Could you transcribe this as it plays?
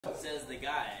Says the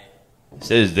guy.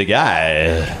 Says the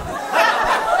guy.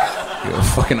 You're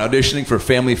fucking auditioning for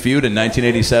Family Feud in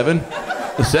 1987?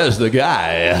 Says the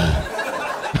guy.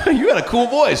 You got a cool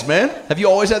voice, man. Have you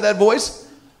always had that voice?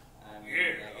 I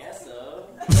guess so.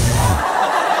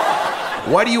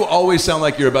 Why do you always sound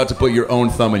like you're about to put your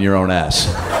own thumb in your own ass?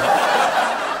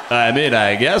 I mean,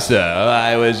 I guess so.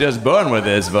 I was just born with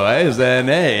this voice, and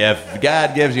hey, if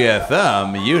God gives you a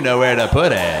thumb, you know where to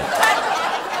put it.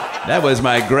 That was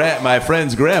my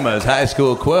friend's grandma's high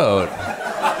school quote.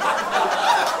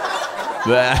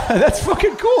 That's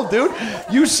fucking cool, dude.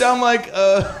 You sound like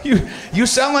you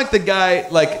sound like the guy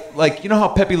like you know how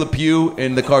Pepe Le Pew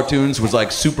in the cartoons was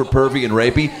like super pervy and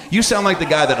rapey? You sound like the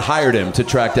guy that hired him to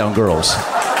track down girls.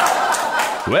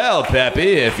 Well, Pepe,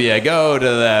 if you go to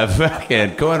the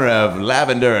fucking corner of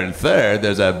Lavender and 3rd,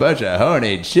 there's a bunch of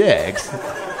horny chicks.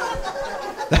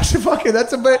 That's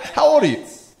a bit. How old are you?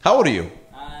 How old are you?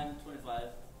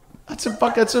 I'm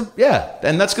 25. Yeah,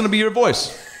 and that's gonna be your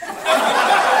voice.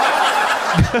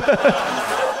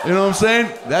 You know what I'm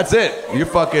saying? That's it.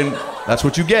 That's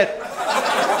what you get.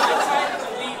 I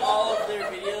delete all of their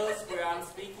videos where I'm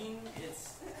speaking.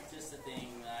 It's just a thing.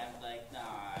 I'm like, nah,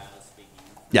 I was speaking.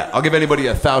 Yeah, I'll give anybody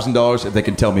 $1,000 if they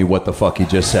can tell me what the fuck he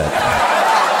just said.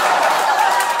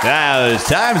 There's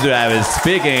times where I was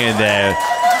speaking and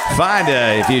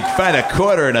if you find a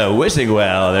quarter in a wishing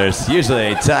well, there's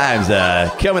usually times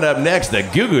coming up next, the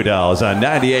Goo Goo Dolls on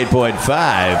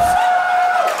 98.5.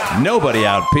 Nobody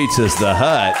out pizzas the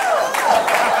Hut.